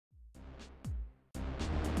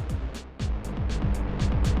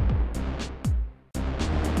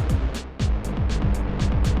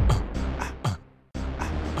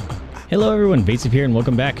Hello everyone, Vaesive here and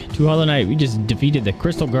welcome back to Hollow Knight. We just defeated the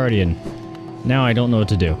Crystal Guardian. Now I don't know what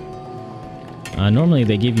to do. Normally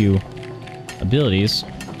they give you abilities,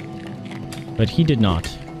 but he did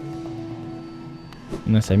not.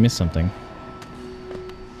 Unless I missed something.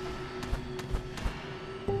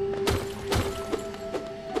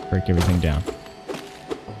 Break everything down.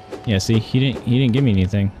 Yeah, see, he didn't give me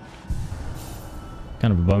anything.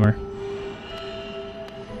 Kind of a bummer.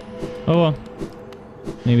 Oh well.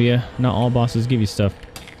 Maybe not all bosses give you stuff.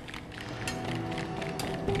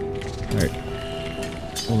 Alright.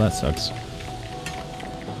 Well, that sucks.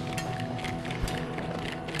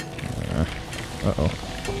 Uh-oh.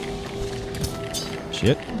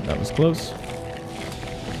 Shit, that was close.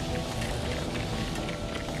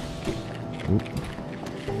 Oop.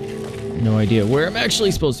 No idea where I'm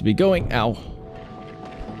actually supposed to be going. Ow. I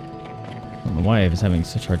don't know why I was having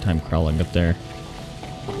such a hard time crawling up there.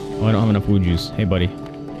 Oh, I don't have enough woo juice. Hey, buddy.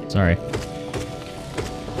 Sorry. Can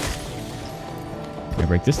I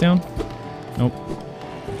break this down? Nope.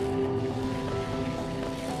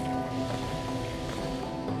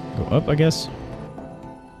 Go up, I guess.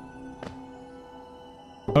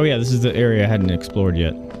 Oh yeah, this is the area I hadn't explored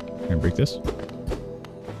yet. Can I break this?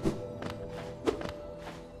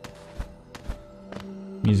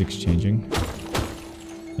 Music's changing.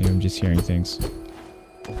 Maybe I'm just hearing things.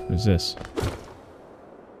 What is this?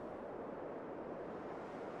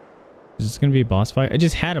 Is this gonna be a boss fight? I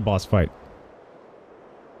just had a boss fight.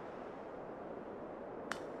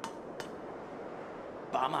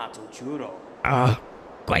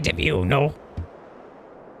 Quite a view, no?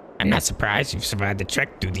 I'm not surprised you've survived the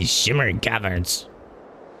trek through these shimmering caverns.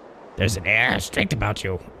 There's an air of strength about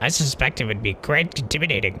you. I suspect it would be quite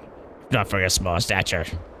intimidating, if not for your small stature.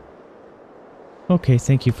 Okay,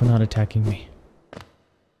 thank you for not attacking me.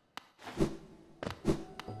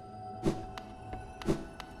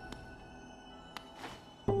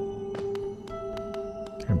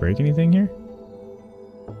 Can I break anything here?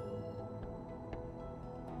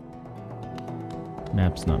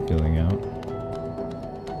 Map's not filling out.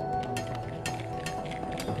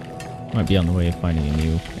 Might be on the way of finding a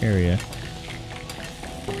new area.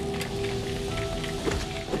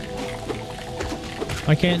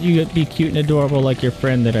 Why can't you be cute and adorable like your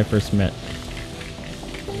friend that I first met?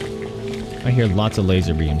 I hear lots of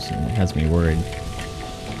laser beams and it has me worried.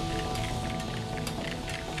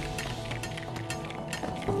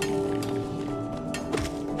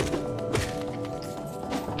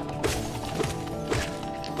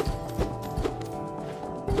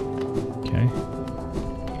 Okay.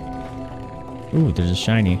 Ooh, there's a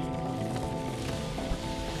shiny.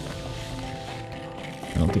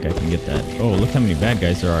 I don't think I can get that. Oh, look how many bad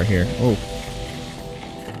guys there are here. Oh.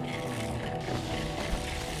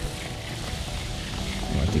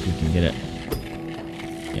 Oh, I think we can get it.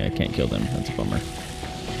 Yeah, I can't kill them. That's a bummer.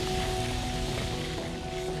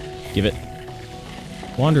 Give it.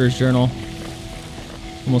 Wanderer's Journal.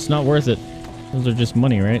 Almost not worth it. Those are just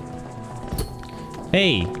money, right?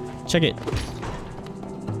 Hey! Check it!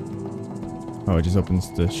 Oh, it just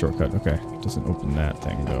opens the shortcut. Okay. It doesn't open that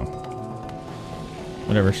thing, though.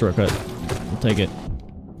 Whatever, shortcut. We'll take it.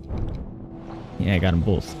 Yeah, I got them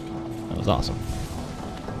both. That was awesome.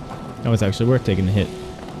 That was actually worth taking the hit.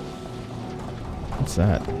 What's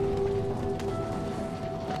that?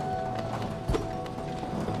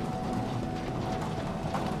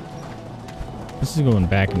 This is going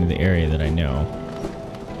back into the area that I know.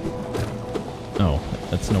 Oh,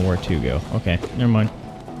 that's nowhere to go. Okay, never mind.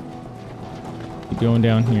 Keep going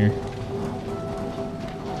down here.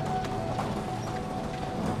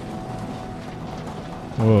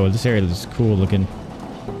 Whoa, this area looks cool looking.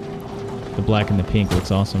 The black and the pink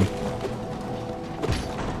looks awesome.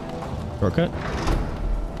 Shortcut?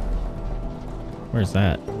 Where's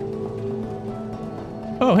that?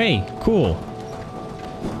 Oh, hey, cool.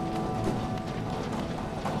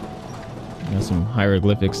 Got some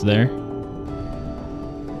hieroglyphics there.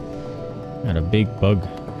 Got a big bug.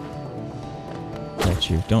 Got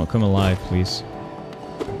you. Don't come alive, please.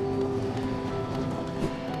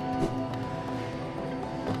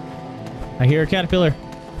 I hear a caterpillar.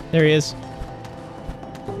 There he is.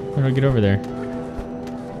 How do I get over there?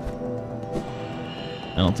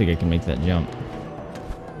 I don't think I can make that jump.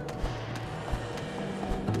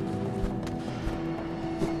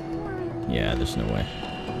 Yeah, there's no way.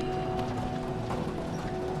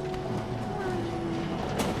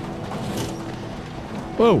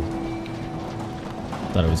 Whoa!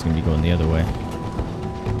 Thought I was going to be going the other way.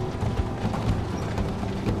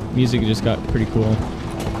 Music just got pretty cool.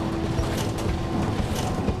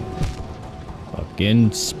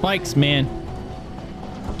 Fucking spikes, man.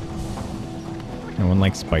 No one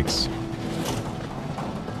likes spikes.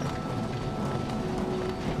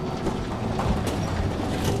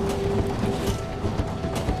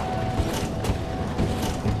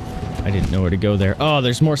 I didn't know where to go there. Oh,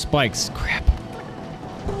 there's more spikes. Crap.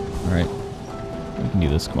 Alright. We can do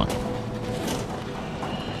this. Come on.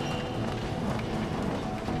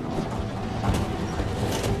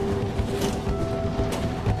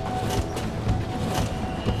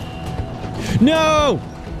 No!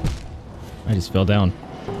 I just fell down.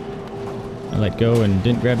 I let go and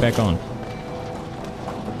didn't grab back on.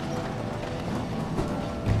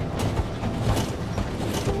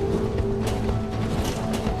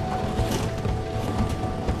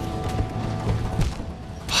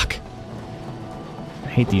 Fuck. I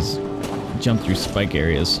hate these jump through spike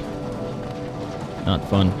areas. Not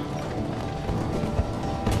fun.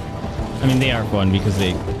 I mean, they are fun because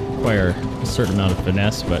they require a certain amount of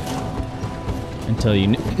finesse, but until you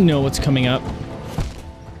know what's coming up,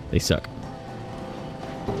 they suck.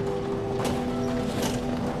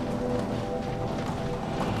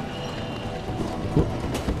 Whoop.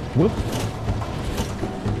 Whoop.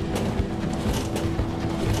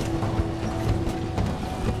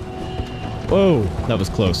 Whoa, that was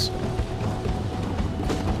close.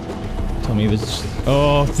 Tell me this.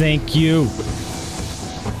 Oh, thank you.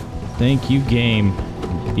 Thank you, game.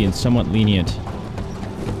 Being somewhat lenient.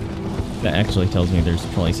 That actually tells me there's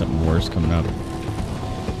probably something worse coming up.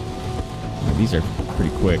 These are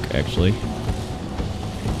pretty quick, actually.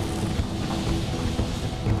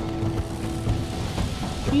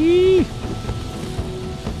 Eee!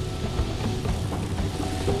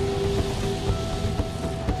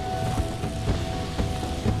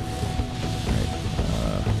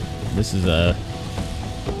 Alright, this is a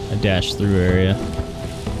dash through area.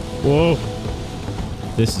 Whoa!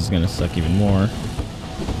 This is gonna suck even more.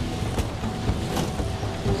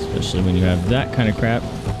 Especially when you have that kind of crap.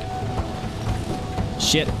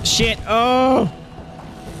 Shit, shit, oh!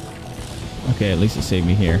 Okay, at least it saved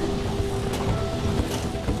me here.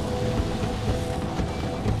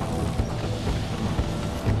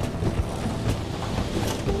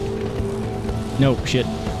 Nope, shit.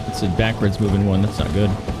 It's a backwards moving one, that's not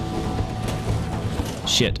good.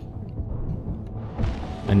 Shit.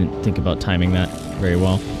 I didn't think about timing that very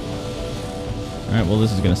well. Alright, well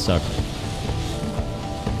this is gonna suck.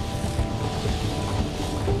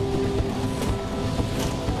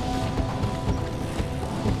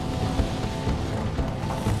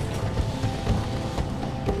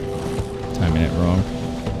 Timing it wrong.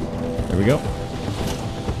 There we go.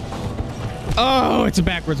 Oh, it's a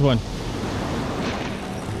backwards one.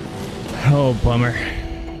 Oh, bummer.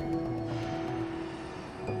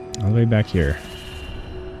 All the way back here.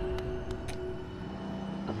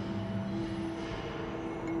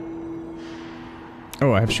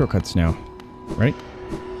 Oh, I have shortcuts now, right?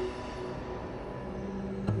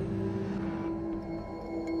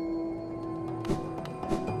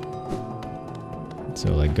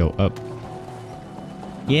 So, like, go up.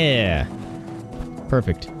 Yeah!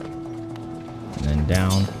 Perfect. And then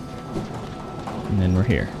down. And then we're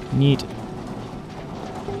here. Neat.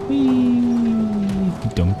 Whee!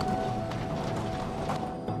 Dunk.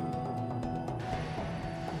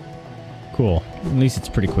 Cool. At least it's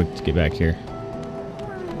pretty quick to get back here.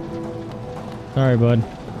 Sorry, bud.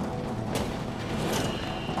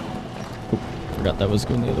 Oop, forgot that was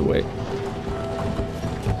going the other way.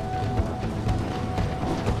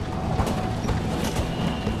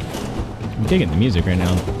 I'm digging the music right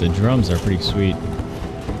now. The drums are pretty sweet.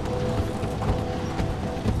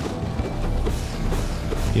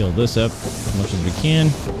 Heal this up as much as we can.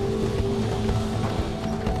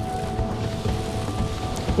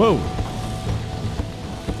 Whoa!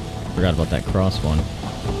 Forgot about that cross one.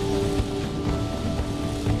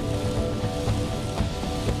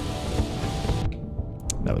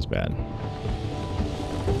 That was bad.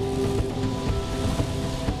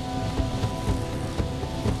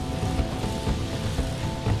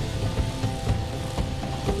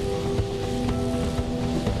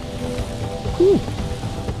 Whew.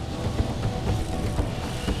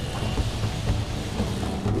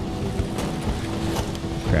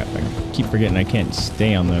 Crap, I keep forgetting I can't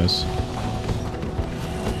stay on those.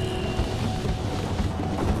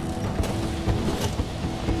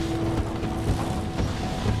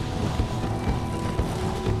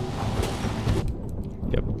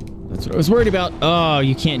 I was worried about. Oh,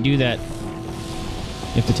 you can't do that.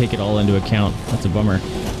 You have to take it all into account. That's a bummer.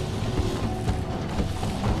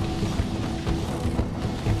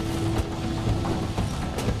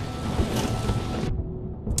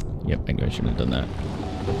 Yep, I knew I shouldn't have done that.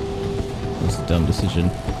 It was a dumb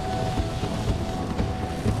decision.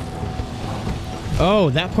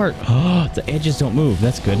 Oh, that part. Oh, the edges don't move.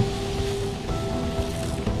 That's good.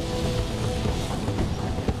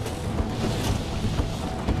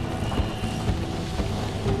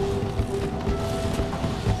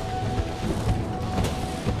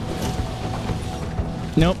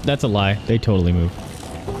 Nope, that's a lie. They totally move.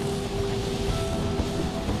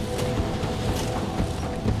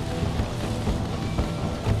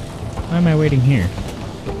 Why am I waiting here?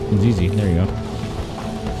 It's easy. There you go.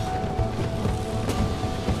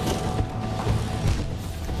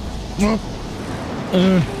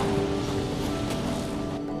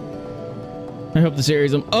 I hope this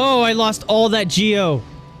area's them. Oh, I lost all that Geo.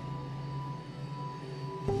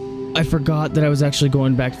 I forgot that I was actually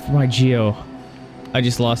going back for my Geo. I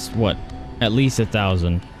just lost, what? At least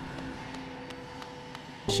 1,000.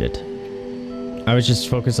 Shit. I was just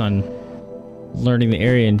focused on learning the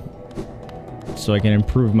area and so I can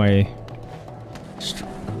improve my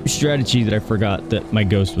strategy that I forgot that my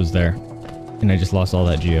ghost was there. And I just lost all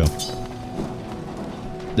that Geo.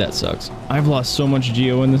 That sucks. I've lost so much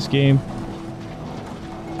Geo in this game.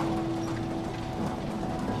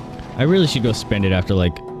 I really should go spend it after,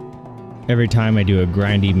 like, every time I do a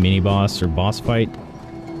grindy mini-boss or boss fight.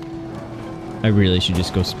 I really should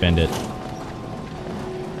just go spend it.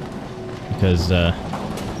 Because,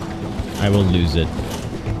 I will lose it.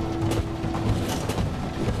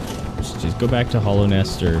 Just go back to Hollow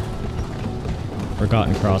Nest or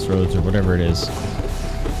Forgotten Crossroads or whatever it is.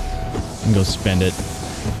 And go spend it.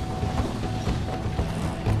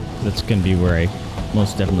 That's gonna be where I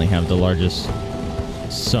most definitely have the largest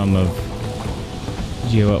sum of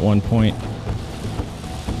Geo at one point.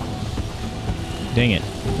 Dang it.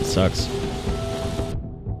 That sucks.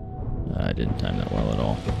 I didn't time that well at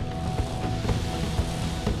all.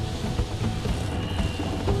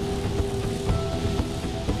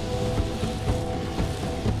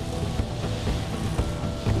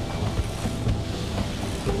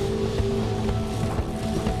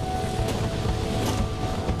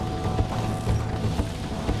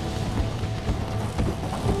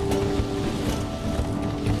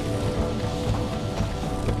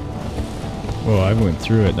 Whoa, I went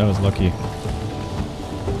through it. That was lucky.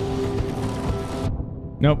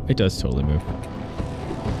 Nope, it does totally move.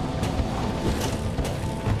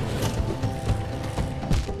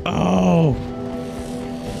 Oh!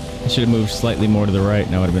 I should have moved slightly more to the right,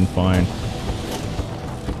 and I would have been fine.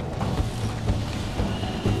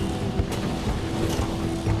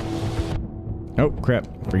 Oh, crap.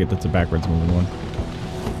 Forget that's a backwards moving one.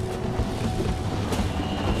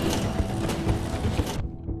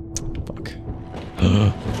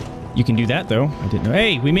 You can do that, though. I didn't know.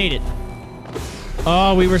 Hey, we made it!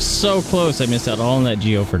 Oh, we were so close. I missed out all on that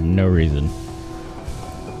Geo for no reason.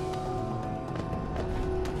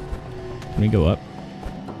 Can we go up?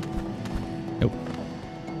 Nope.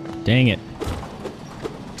 Dang it.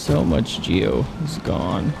 So much Geo is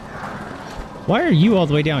gone. Why are you all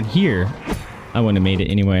the way down here? I wouldn't have made it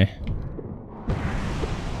anyway.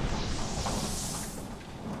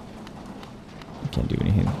 I can't do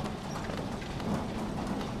anything.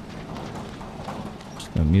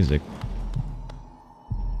 There's no music.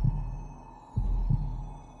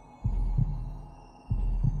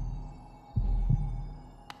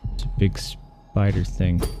 It's a big spider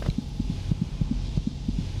thing.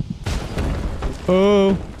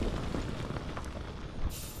 Oh!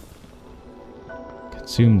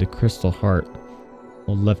 Consume the crystal heart.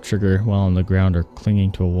 Hold left trigger while on the ground or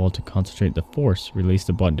clinging to a wall to concentrate the force. Release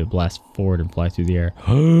the button to blast forward and fly through the air.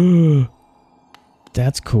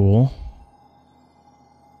 That's cool.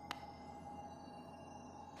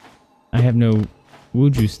 I have no woo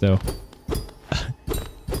juice though.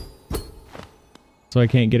 So I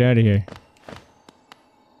can't get out of here.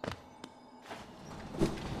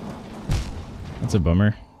 That's a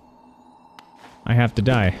bummer. I have to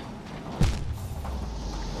die.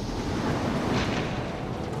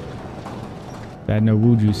 I had no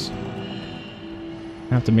woo juice.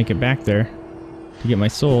 I have to make it back there to get my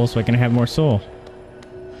soul so I can have more soul.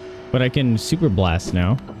 But I can super blast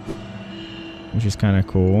now, which is kind of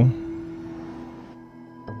cool.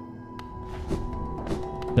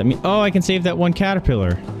 That mean, oh, I can save that one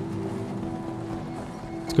caterpillar.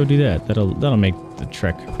 Let's go do that. That'll make the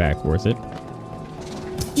trek back worth it.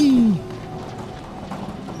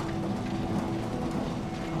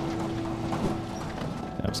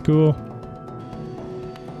 That was cool.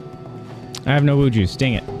 I have no woo juice.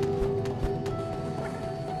 Dang it.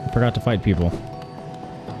 I forgot to fight people.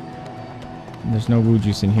 There's no woo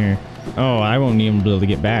juice in here. Oh, I won't even be able to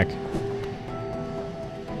get back.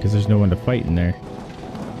 Because there's no one to fight in there.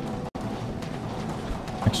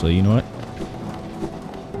 Actually, you know what?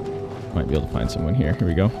 Might be able to find someone here. Here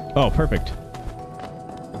we go. Oh, perfect.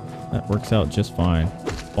 That works out just fine.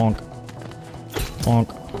 Bonk. Bonk.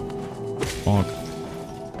 Bonk.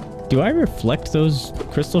 Do I reflect those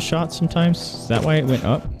crystal shots sometimes? Is that why it went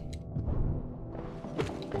up?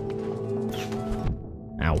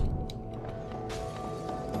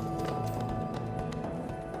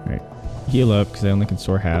 heal up because I only can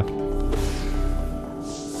soar half. And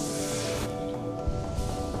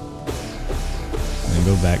then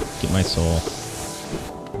go back, get my soul.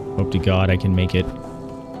 Hope to God I can make it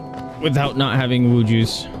without not having woo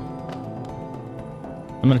juice.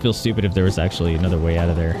 I'm gonna feel stupid if there was actually another way out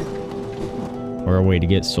of there. Or a way to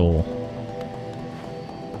get soul.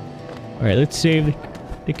 Alright, let's save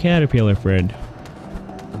the caterpillar friend.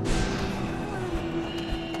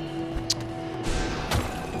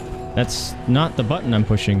 That's not the button I'm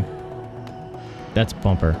pushing. That's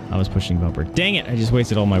bumper. I was pushing bumper. Dang it! I just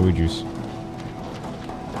wasted all my woo juice.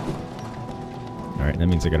 Alright, that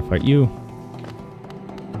means I gotta fight you.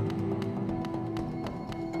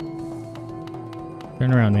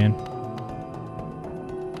 Turn around, man.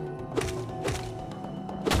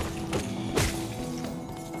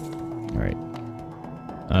 Alright.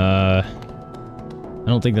 I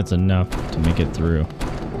don't think that's enough to make it through.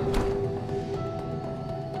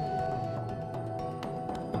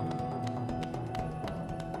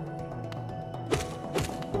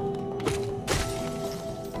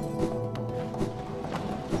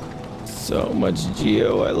 So much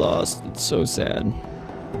Geo I lost. It's so sad.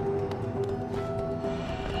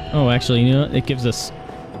 Oh, actually, you know what? It gives us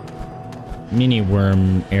mini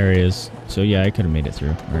worm areas. So yeah, I could have made it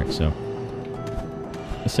through. Alright, so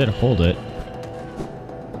I said hold it.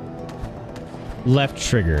 Left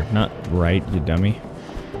trigger, not right, you dummy.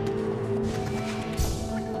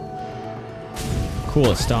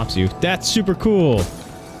 Cool, it stops you. That's super cool!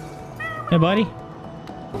 Hey, buddy.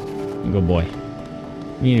 Good boy.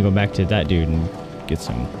 We need to go back to that dude and get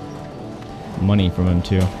some money from him,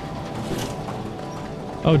 too.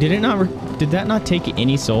 Oh, did that not take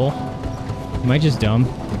any soul? Am I just dumb?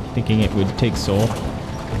 Thinking it would take soul?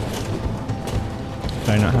 Did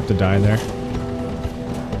I not have to die there?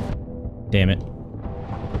 Damn it.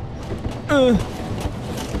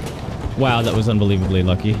 Wow, that was unbelievably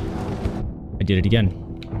lucky. I did it again.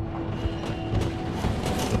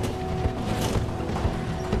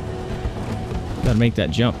 Gotta make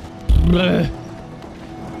that jump. Bleh.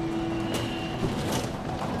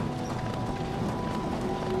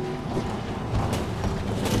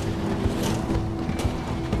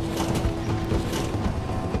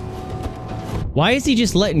 Why is he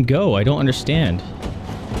just letting go? I don't understand.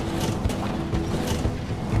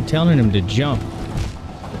 I'm telling him to jump.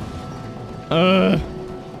 I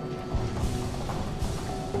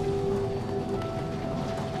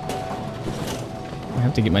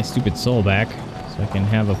have to get my stupid soul back so I can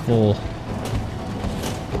have a full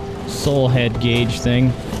soul head gauge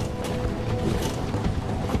thing.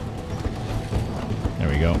 There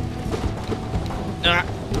we go. Ah!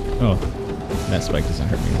 Oh, that spike doesn't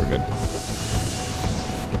hurt me. We're good.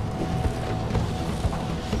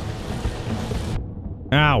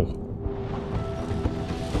 Ow!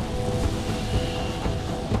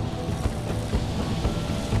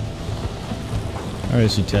 I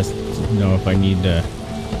should test to know if I need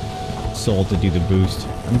soul to do the boost.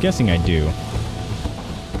 I'm guessing I do.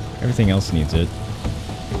 Everything else needs it.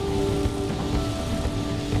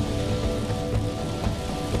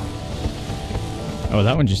 Oh,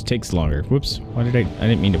 that one just takes longer. Whoops. Why did I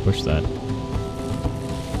didn't mean to push that.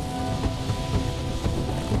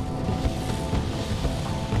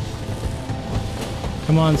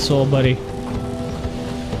 Come on, soul buddy.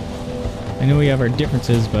 I know we have our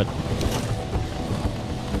differences, but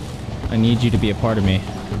I need you to be a part of me.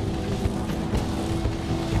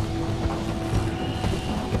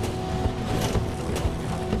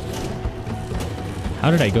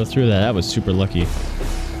 How did I go through that? That was super lucky.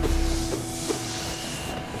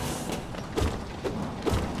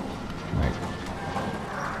 Alright.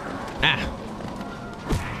 Ah!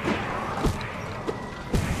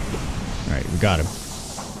 Alright, we got him.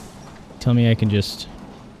 Tell me I can just...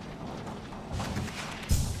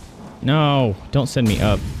 No! Don't send me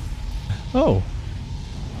up. Oh!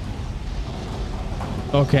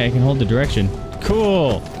 Okay, I can hold the direction.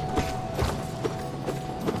 Cool!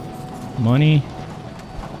 Money.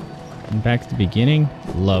 And back to the beginning.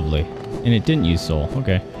 Lovely. And it didn't use soul.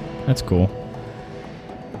 Okay. That's cool.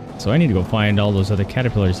 So I need to go find all those other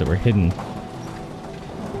caterpillars that were hidden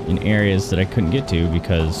in areas that I couldn't get to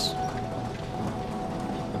because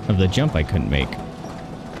of the jump I couldn't make.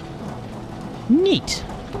 Neat!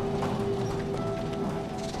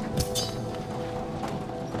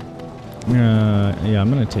 Yeah, I'm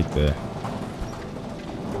gonna take the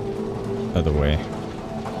other way.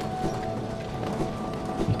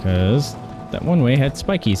 Because that one way had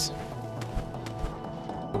spikies.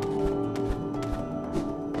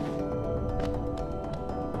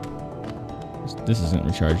 This isn't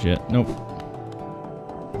recharged yet. Nope.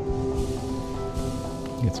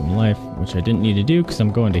 Get some life, which I didn't need to do because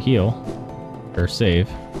I'm going to heal. Or save.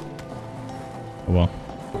 Oh well.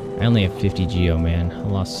 I only have 50 Geo, man. I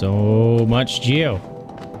lost so much Geo.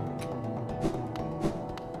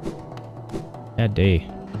 Bad day.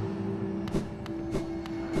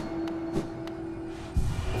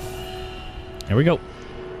 There we go.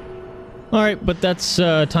 Alright, but that's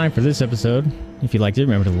time for this episode. If you liked it,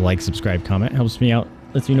 remember to like, subscribe, comment. Helps me out.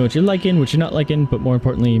 Lets me know what you're liking, what you're not liking. But more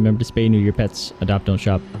importantly, remember to spay and neuter your pets. Adopt, don't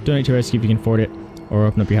shop. Donate to rescue if you can afford it. Or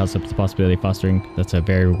open up your house up to the possibility of fostering. That's a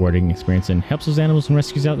very rewarding experience and helps those animals and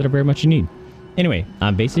rescues out that are very much in need. Anyway,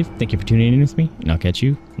 I'm Vaesive. Thank you for tuning in with me, and I'll catch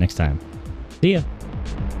you next time. See ya!